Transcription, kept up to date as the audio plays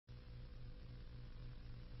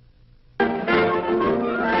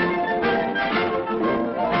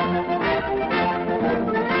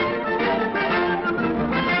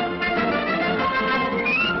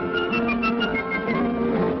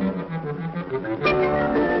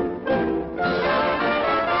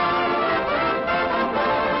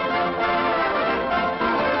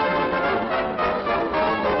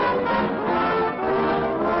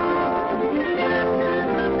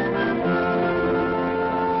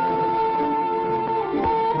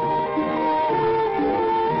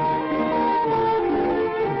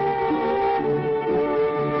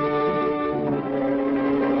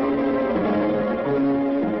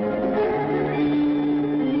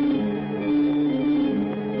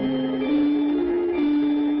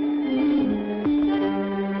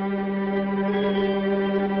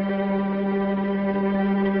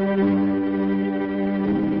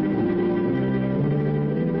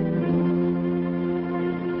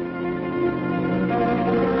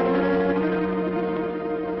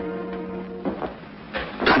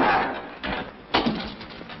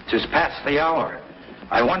'Tis past the hour.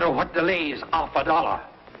 I wonder what delays $1.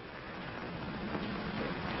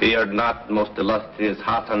 Fear not, most illustrious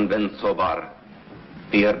Hassan bin Sobar.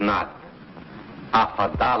 Fear not.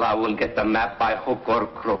 $1 will get the map by hook or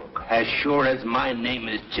crook, as sure as my name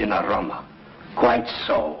is Jinnarama. Quite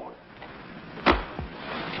so.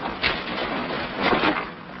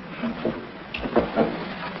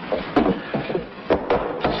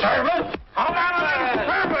 Servant! Hold on a minute!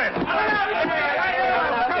 Servant!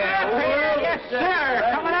 Yes, sir!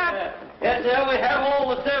 Coming up! Yes, sir, we have all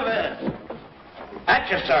the service. At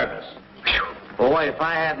your service. Boy, if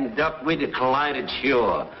I hadn't ducked, we'd have collided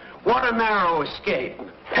sure. What a narrow escape.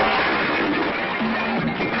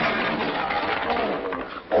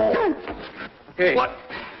 Hey. What?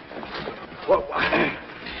 What's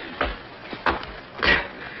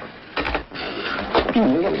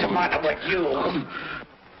the matter with you?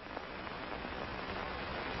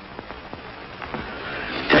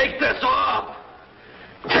 Take this off!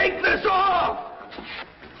 Take this off!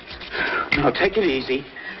 Now, take it easy.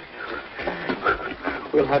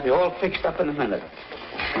 We'll have you all fixed up in a minute.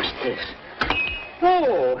 What's this?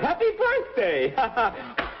 Oh, happy birthday!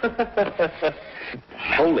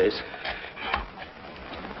 Hold this.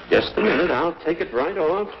 Just a minute, I'll take it right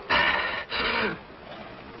off.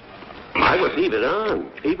 I would leave it on.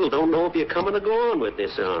 People don't know if you're coming or going with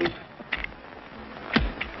this on.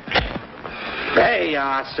 There you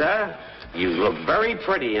are, sir. You look very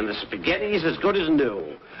pretty, and the spaghetti's as good as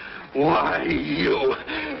new. Why, you...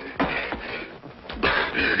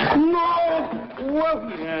 No!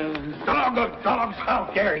 Dogs, how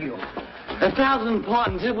dare you? 1,000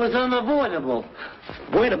 pardons, it was unavoidable.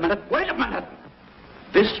 Wait a minute.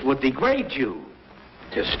 This would degrade you.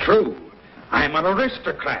 'Tis true. I am an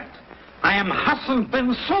aristocrat. I am Hassan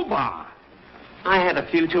bin Sobar. I had a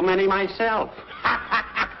few too many myself.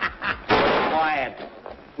 Quiet.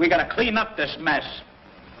 We gotta clean up this mess.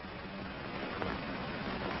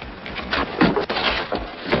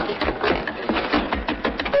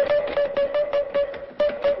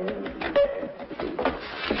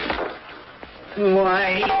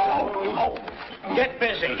 Why? Oh. Get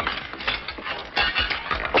busy.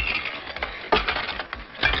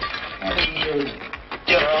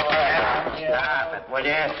 Stop it, will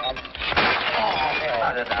you?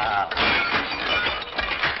 Cut it out.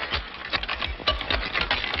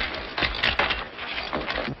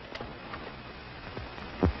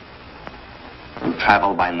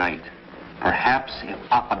 Travel by night. Perhaps if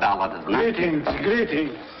 $1 does not...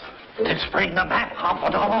 Greetings. Let's bring the map,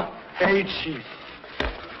 $1. Hey, Chief.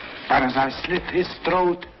 But as I slit his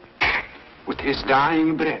throat, with his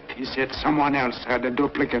dying breath, he said someone else had a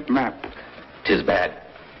duplicate map. 'Tis bad.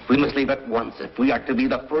 We must leave at once if we are to be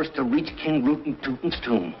the first to reach King Rootin' Tootin's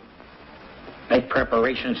tomb. Make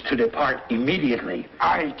preparations to depart immediately.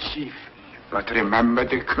 Aye, Chief. But remember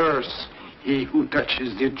the curse. He who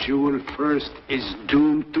touches the jewel first is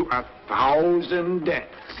doomed to 1,000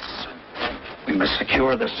 deaths. We must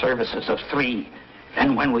secure the services of 3.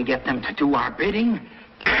 Then when we get them to do our bidding...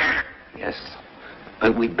 Yes,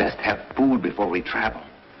 but we'd best have food before we travel.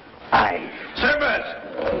 Aye. Servants!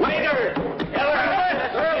 Waiter!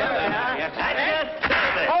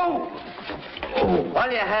 What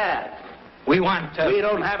do you have? We want to... We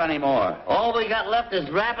don't have any more. All we got left is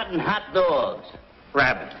rabbit and hot dogs.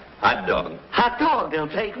 Rabbit. Hot dog. Hot dog, they'll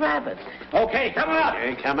take rabbit. Okay, come on.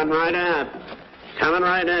 Okay, coming right up.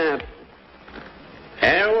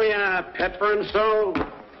 Here we are, pepper and salt.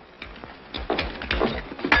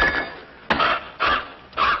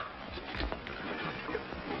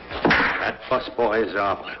 That busboy is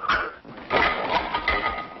off.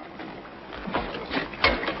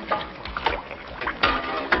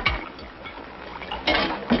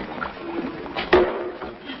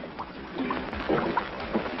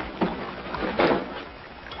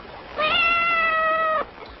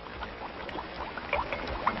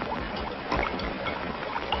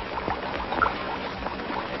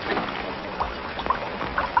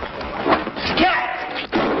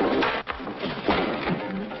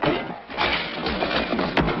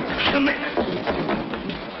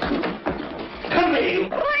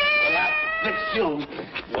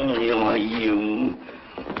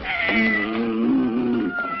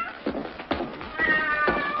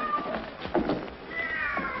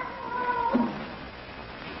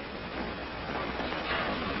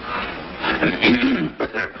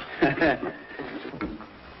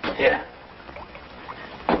 Yeah.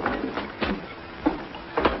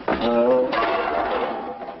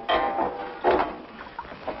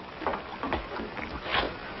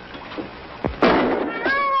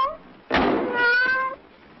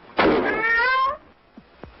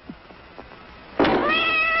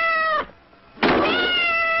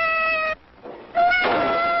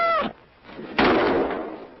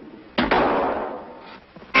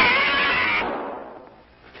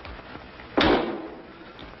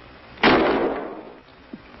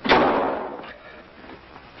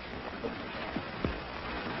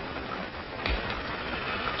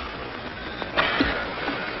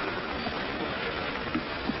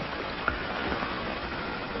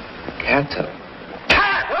 had to.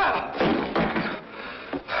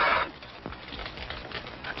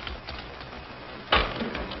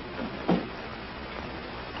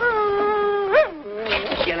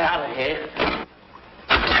 Get out of here.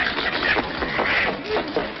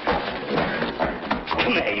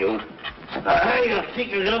 Come here, you. You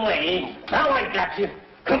think you're getting away? Now I got you.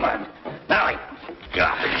 Come on. Now I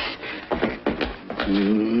got it.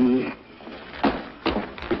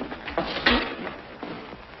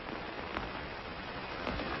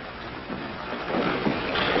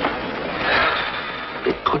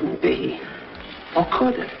 It couldn't be. Or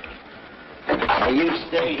could it? Now, you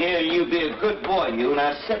stay here, you be a good boy, you.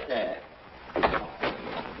 Now sit there.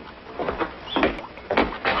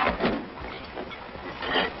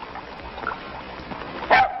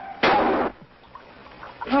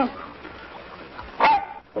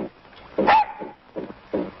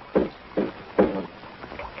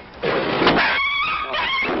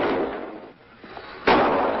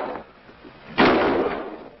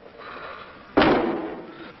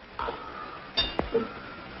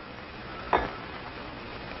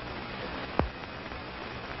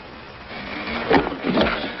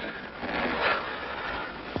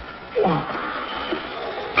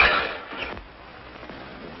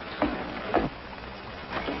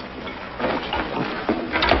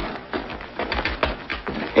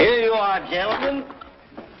 Here you are, gentlemen.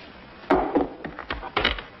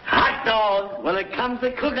 Hot dog. When it comes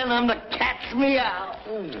to cooking, I'm the cat's meow.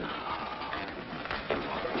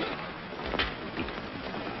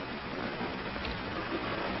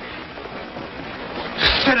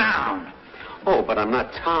 Sit down. Oh, but I'm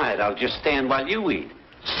not tired. I'll just stand while you eat.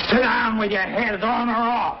 Sit down with your head on or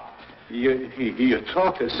off. You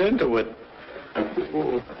talked us into it.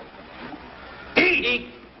 Eat.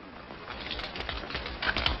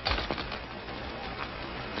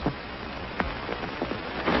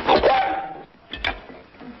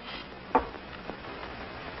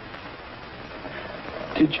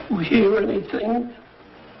 Did you hear anything?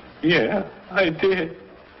 Yeah, I did.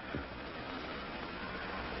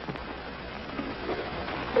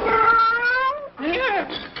 Yeah.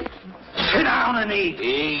 Sit down and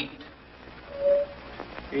eat.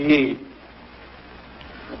 Eat.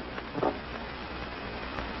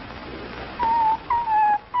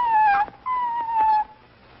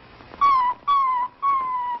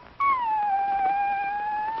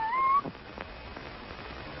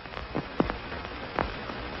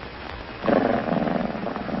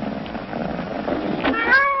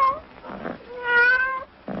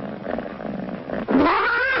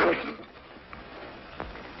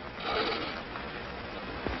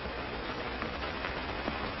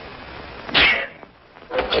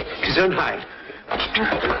 Gesundheit.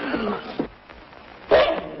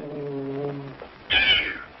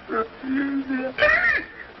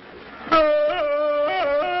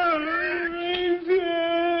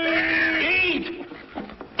 Eat.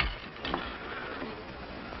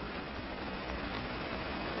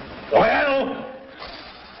 Well.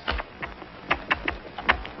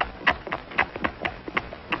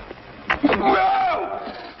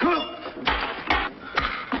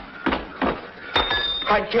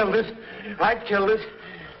 I killed it.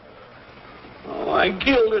 Oh, I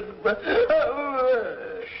killed it. But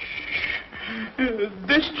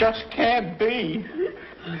This just can't be.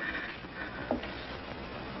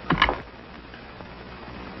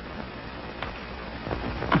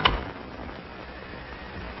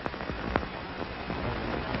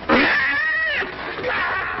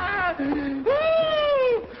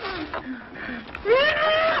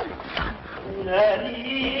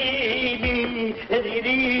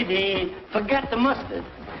 Forget the mustard.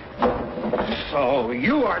 So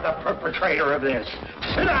you are the perpetrator of this.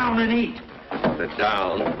 Sit down and eat. Sit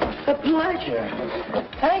down. A pleasure.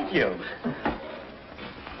 Thank you.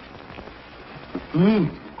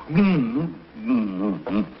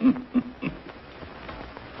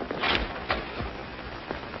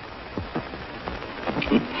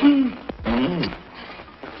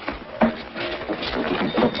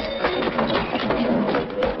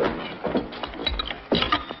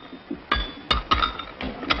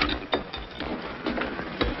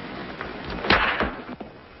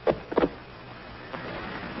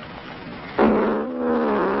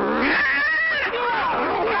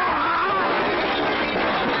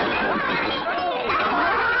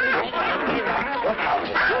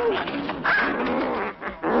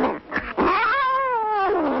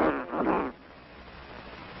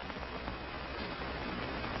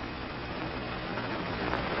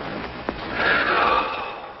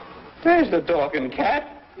 There's the dog and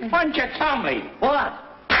cat. Why don't you tell me? What?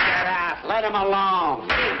 Get out. Let him alone.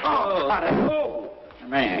 Oh,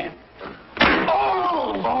 man.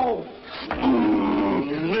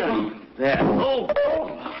 There.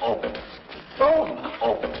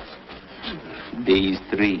 These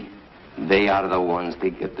three, they are the ones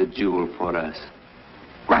that get the jewel for us.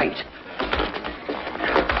 Right.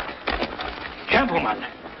 Gentlemen.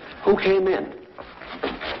 Who came in?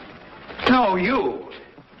 No, you.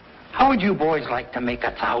 How would you boys like to make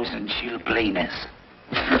 1,000 shilplines?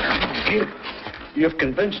 You've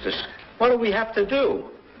convinced us. What do we have to do?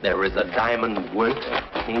 There is a diamond worth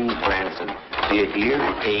a king's ransom. Do you hear?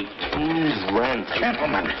 A king's ransom.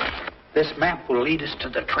 Gentlemen, this map will lead us to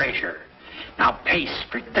the treasure. Now pay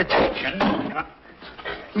strict attention.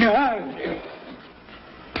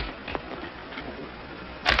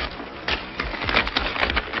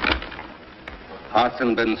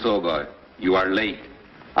 Hassan Ben Sobar, you are late.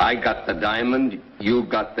 I got the diamond, you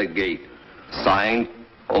got the gate. Signed,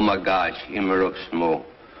 Omagash, Immer of Smo.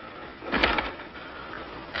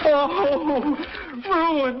 Oh,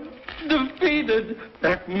 ruined, defeated.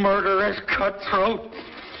 That murderous cutthroat.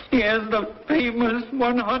 He has the famous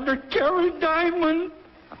 100-carat diamond.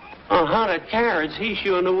 100 carats? He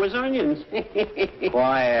sure knew his onions.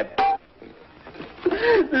 Quiet.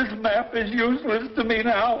 This map is useless to me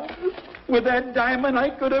now. With that diamond, I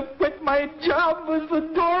could have quit my job as a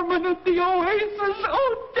doorman at the Oasis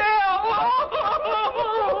Hotel.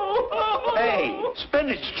 Hey,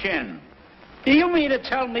 Spinach Chin. Do you mean to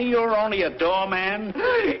tell me you're only a doorman?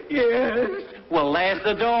 Yes. Well, there's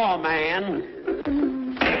the door, man.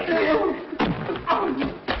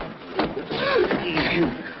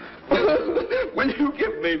 Will you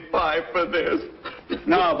give me 5 for this?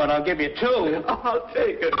 No, but I'll give you 2. I'll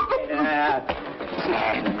take it.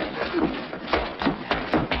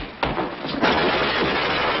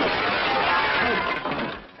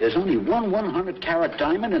 There's only one 100-carat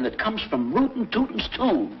diamond, and it comes from Rootin' Tootin's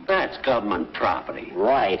tomb. That's government property.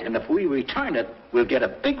 Right, and if we return it, we'll get a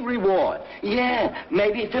big reward. Yeah,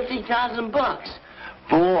 maybe $50,000.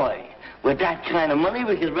 Boy, with that kind of money,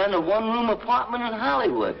 we could rent a one-room apartment in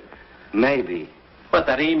Hollywood. Maybe. But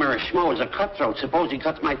that Emer Schmo is a cutthroat. Suppose he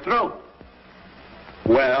cuts my throat.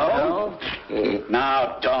 Well,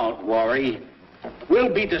 now don't worry. We'll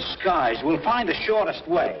be disguised. We'll find the shortest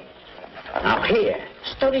way. Now here,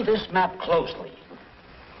 study this map closely.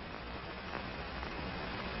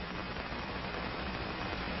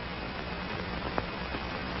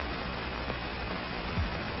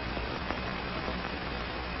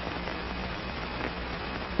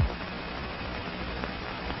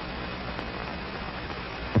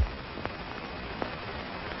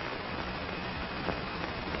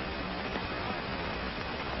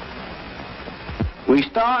 We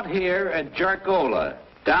start here at Jerkola,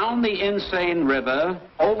 down the Insane River,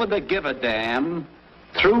 over the Giver Dam,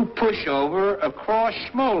 through Pushover, across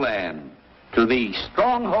Schmoland, to the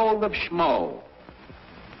stronghold of Schmo.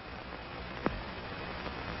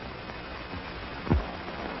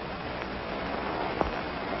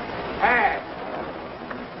 Pass.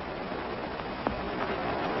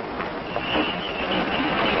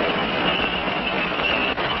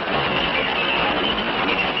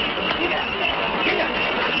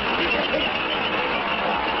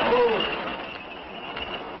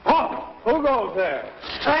 Who goes there?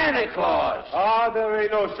 Santa Claus. Oh, there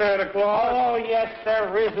ain't no Santa Claus. Oh, yes,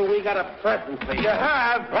 there is, and we got a present for you. You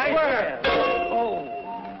have? Right Where? there. Oh.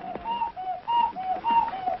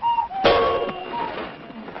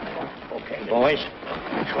 Okay, boys.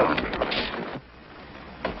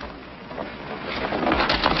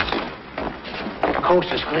 The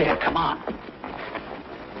coast is clear. Come on.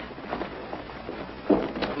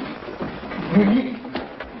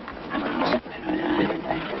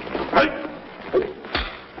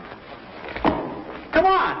 Come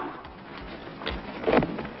on.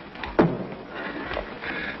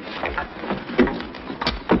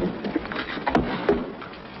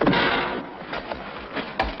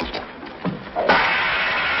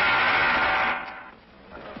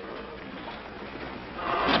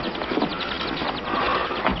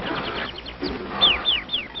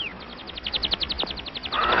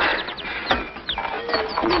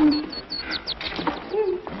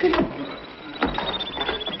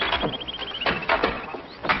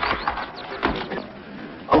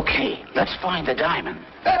 Okay, let's find the diamond.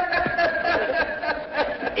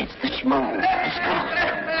 It's the Schmo. Let's go.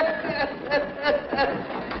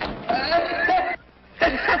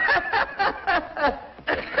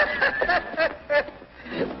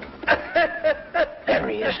 There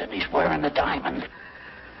he is, and he's wearing the diamond.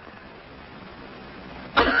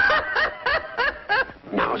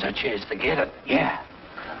 Now's our chance to get it. Yeah.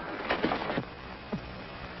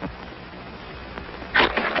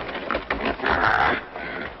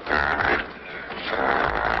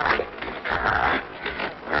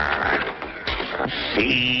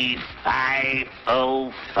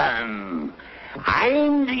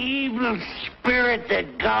 evil spirit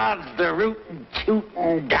that guards the rootin'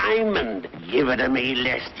 tootin' diamond. Give it to me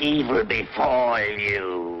lest evil befall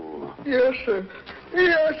you. Yes, sir.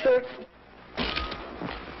 Yes, sir.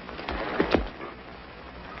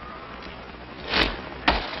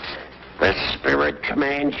 The spirit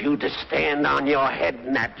commands you to stand on your head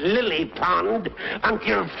in that lily pond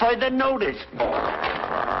until further notice.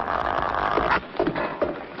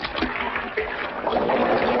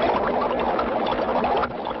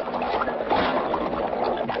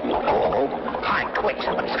 Oh, hi, quick,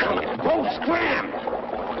 somebody's coming. Go scram!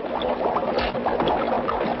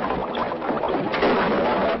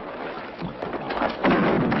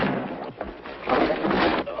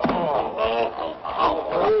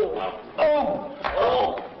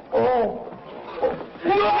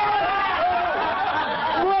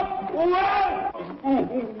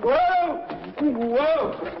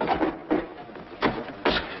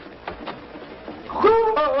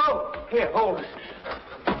 Here, hold it.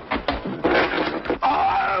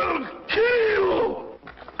 I'll kill you!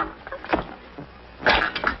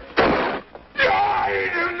 Die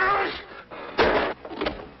in this!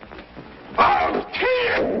 I'll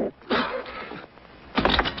kill you!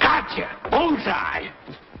 Gotcha! Bullseye!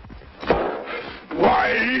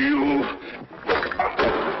 Why, you...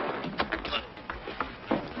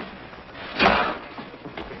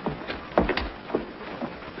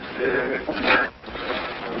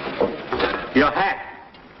 Your hat.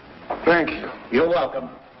 Thank you. You're welcome.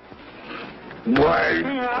 Why...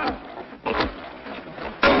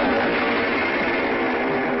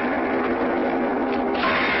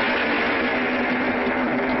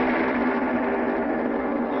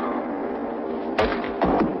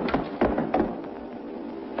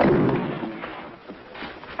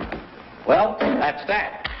 Well, that's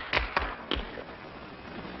that.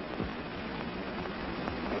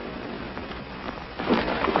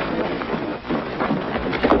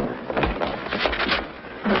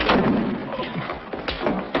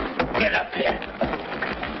 Get up here.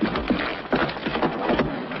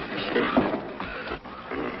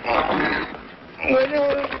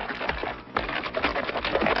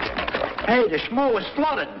 Hey, the schmoo is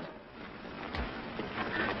flooded.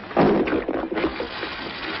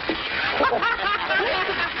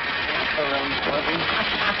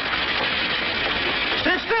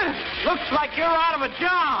 Sister, looks like you're out of a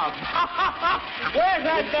job. Where's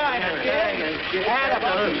that diner, kid?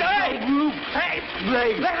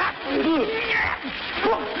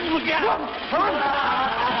 Look out!